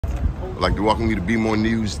I'd like to welcome you to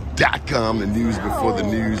BeMoreNews.com, the news before the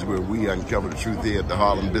news, where we uncover the truth here at the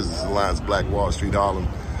Harlem Business Alliance, Black Wall Street, Harlem.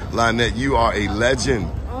 Lonett, you are a legend.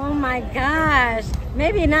 Oh my gosh.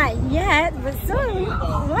 Maybe not yet, but soon.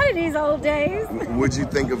 One of these old days. What'd you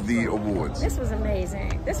think of the awards? This was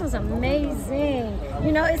amazing. This was amazing.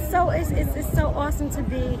 You know, it's so awesome to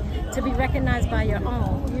be recognized by your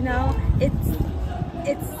own. You know, it's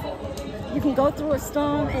you can go through a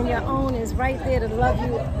storm and your own is right there to love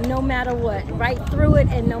you no matter what, right through it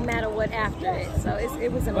and no matter what after it. So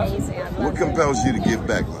it was amazing. I loved What compels you to give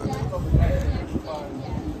back, Lonett?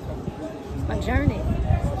 My journey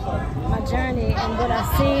and what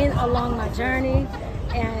I've seen along my journey,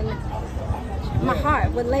 and my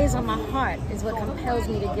heart, what lays on my heart is what compels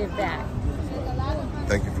me to give back.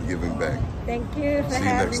 Thank you for giving back. Thank you for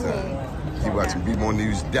having me. See you next time. Keep watching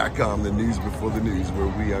BeMoreNews.com, the news before the news, where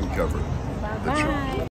we uncover the truth.